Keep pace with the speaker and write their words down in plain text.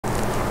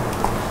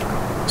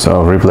So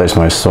I've replaced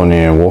my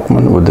Sony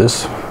Walkman with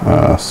this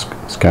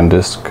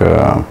SanDisk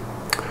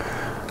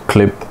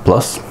Clip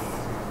Plus.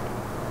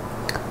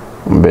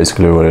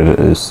 Basically what it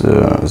is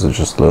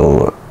just a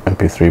little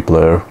mp3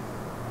 player.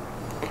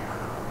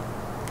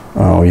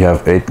 We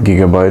have 8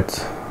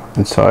 GB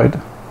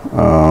inside.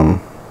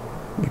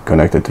 You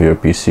connect it to your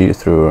PC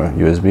through a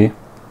USB,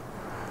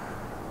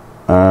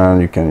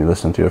 and you can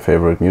listen to your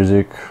favorite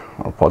music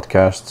or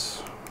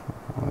podcasts.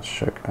 Let's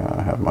check.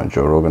 I have my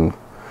Joe Rogan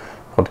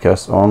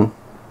podcast on.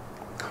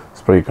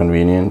 It's pretty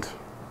convenient.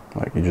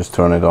 Like, you just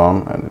turn it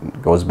on and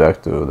it goes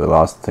back to the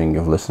last thing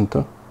you've listened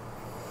to.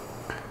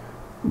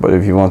 But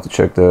if you want to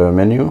check the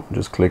menu,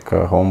 just click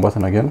home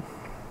button again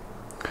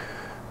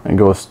and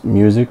goes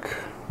music,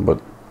 but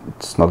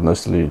it's not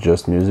necessarily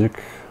just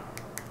music.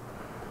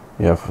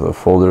 You have the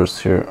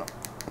folders here.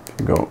 If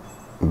you go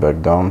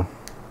back down,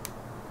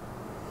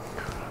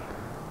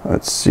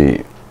 let's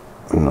see,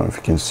 I don't know if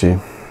you can see.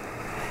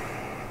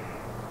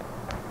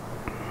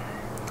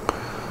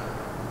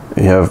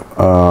 You have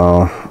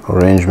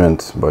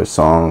arrangement by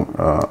song,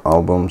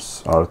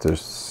 albums,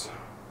 artists.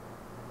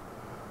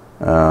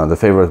 The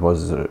favorite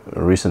was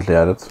recently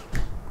added,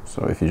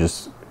 so if you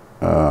just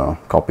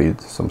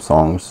copied some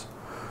songs,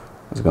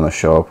 it's gonna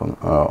show up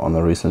on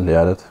the recently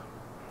added.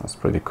 That's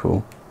pretty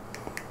cool,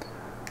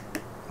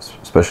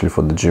 especially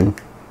for the gym.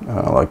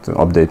 I like to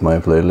update my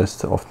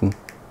playlist often.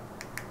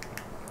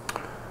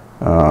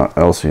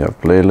 Also you have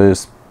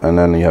playlists, and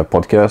then you have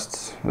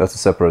podcasts. That's a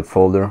separate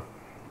folder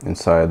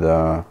inside.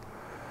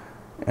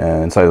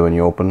 Inside, when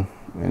you open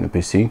in the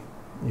PC,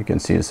 you can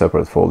see a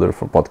separate folder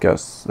for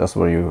podcasts. That's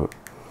where you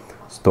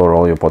store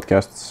all your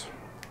podcasts.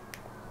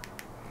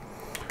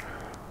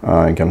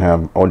 You can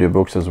have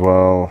audiobooks as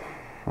well,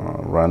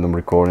 random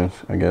recordings,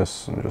 I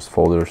guess, and just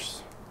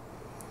folders.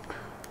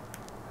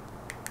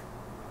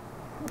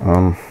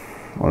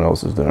 What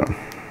else is there?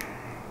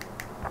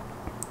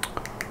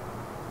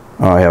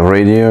 I have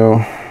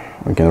radio.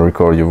 You can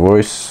record your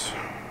voice.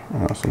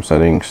 Some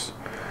settings.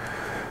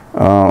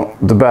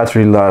 The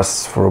battery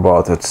lasts for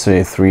about, let's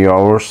say, 3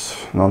 hours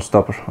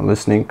non-stop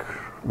listening,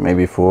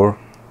 maybe 4.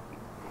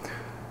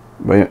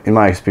 But in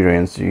my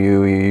experience,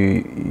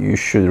 you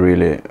should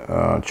really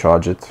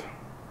charge it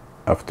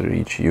after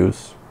each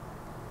use.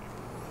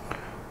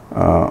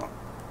 The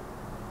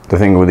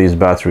thing with these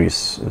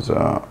batteries is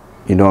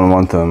you don't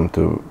want them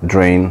to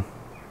drain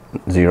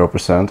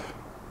 0%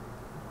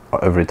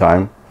 every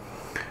time.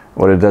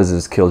 What it does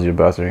is kills your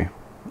battery.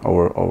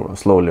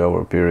 Slowly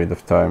over a period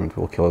of time, it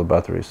will kill the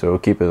battery. So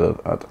keep it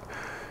at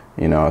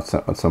you know,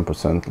 at some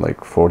percent,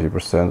 like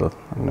 40%,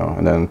 you know,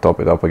 and then top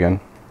it up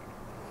again.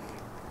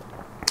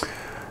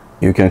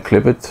 You can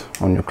clip it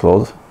on your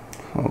clothes.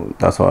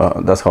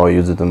 That's how I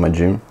use it in my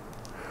gym.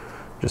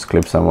 Just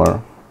clip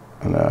somewhere,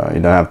 and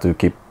you don't have to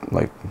keep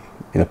like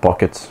in a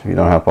pocket. You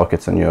don't have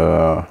pockets in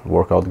your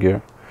workout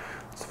gear.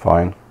 It's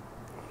fine.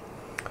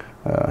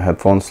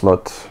 Headphone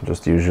slot,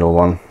 just the usual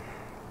one.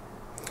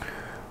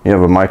 You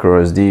have a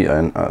micro SD,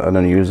 and I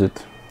don't use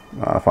it.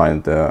 I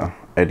find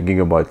 8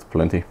 GB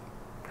plenty.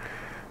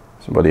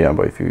 So, but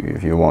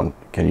if you want, you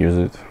can use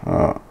it.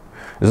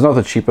 It's not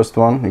the cheapest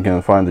one. You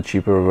can find the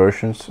cheaper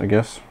versions, I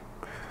guess.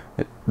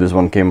 This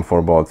one came for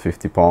about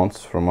 £50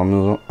 from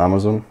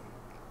Amazon.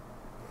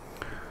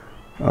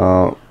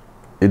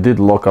 It did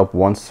lock up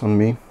once on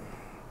me,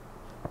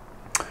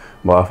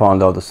 but I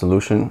found out the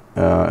solution.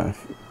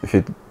 If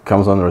it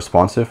comes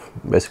unresponsive,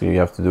 basically you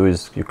have to do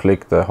is you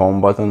click the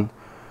home button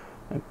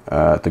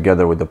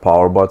together with the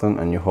power button,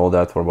 and you hold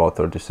that for about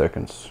 30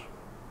 seconds,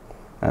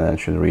 and then it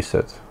should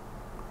reset,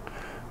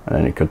 and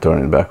then you can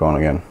turn it back on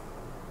again.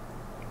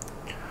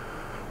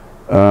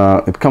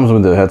 It comes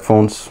with the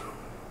headphones.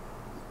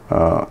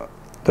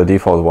 The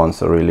default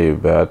ones are really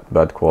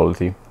bad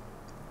quality.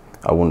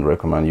 I wouldn't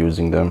recommend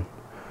using them,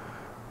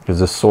 because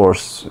the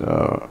source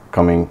sound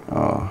coming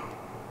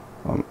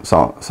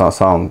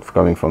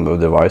from the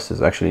device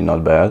is actually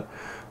not bad.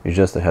 It's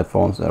just the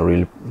headphones that are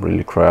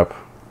really crap.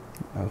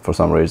 For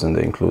some reason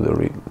they include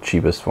the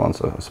cheapest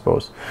ones, I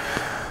suppose.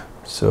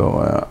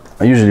 So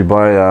I usually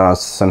buy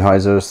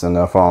Sennheisers, and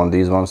I found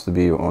these ones to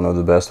be one of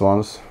the best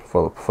ones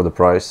for the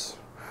price.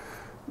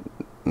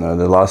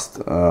 The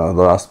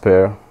last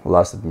pair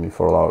lasted me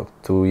for about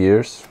 2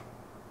 years,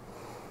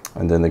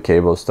 and then the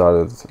cable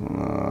started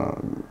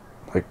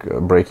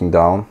breaking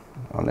down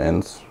on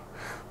ends.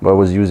 But I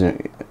was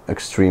using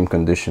extreme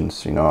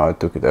conditions, you know. I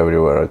took it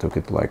everywhere. I took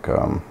it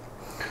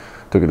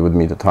took it with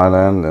me to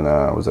Thailand, and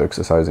I was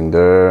exercising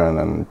there, and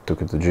then took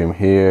it to gym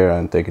here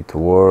and take it to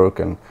work,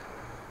 and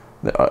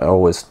I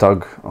always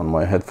tug on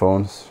my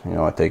headphones, you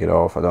know. I take it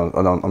off.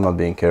 I'm not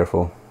being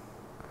careful.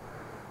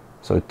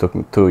 So it took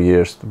me 2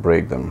 years to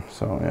break them.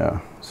 So yeah,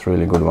 it's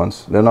really good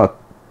ones. They're not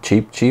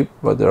cheap,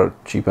 but they're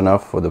cheap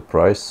enough for the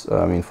price.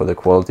 I mean, for the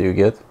quality you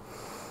get.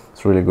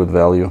 It's really good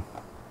value.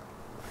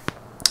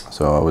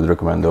 So I would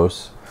recommend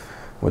those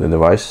with the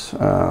device.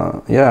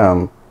 Yeah,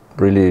 I'm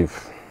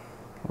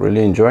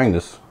really enjoying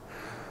this.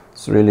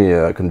 It's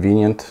really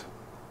convenient.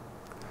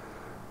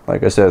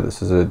 Like I said,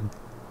 this is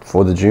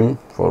for the gym,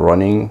 for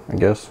running, I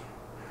guess.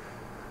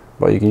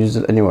 but you can use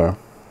it anywhere.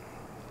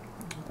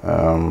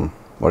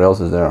 What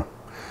else is there?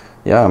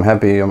 Yeah, I'm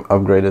happy I'm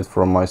upgraded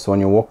from my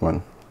Sony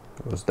Walkman,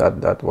 because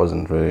that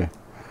wasn't really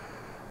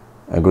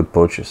a good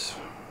purchase.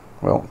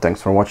 Well,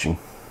 thanks for watching.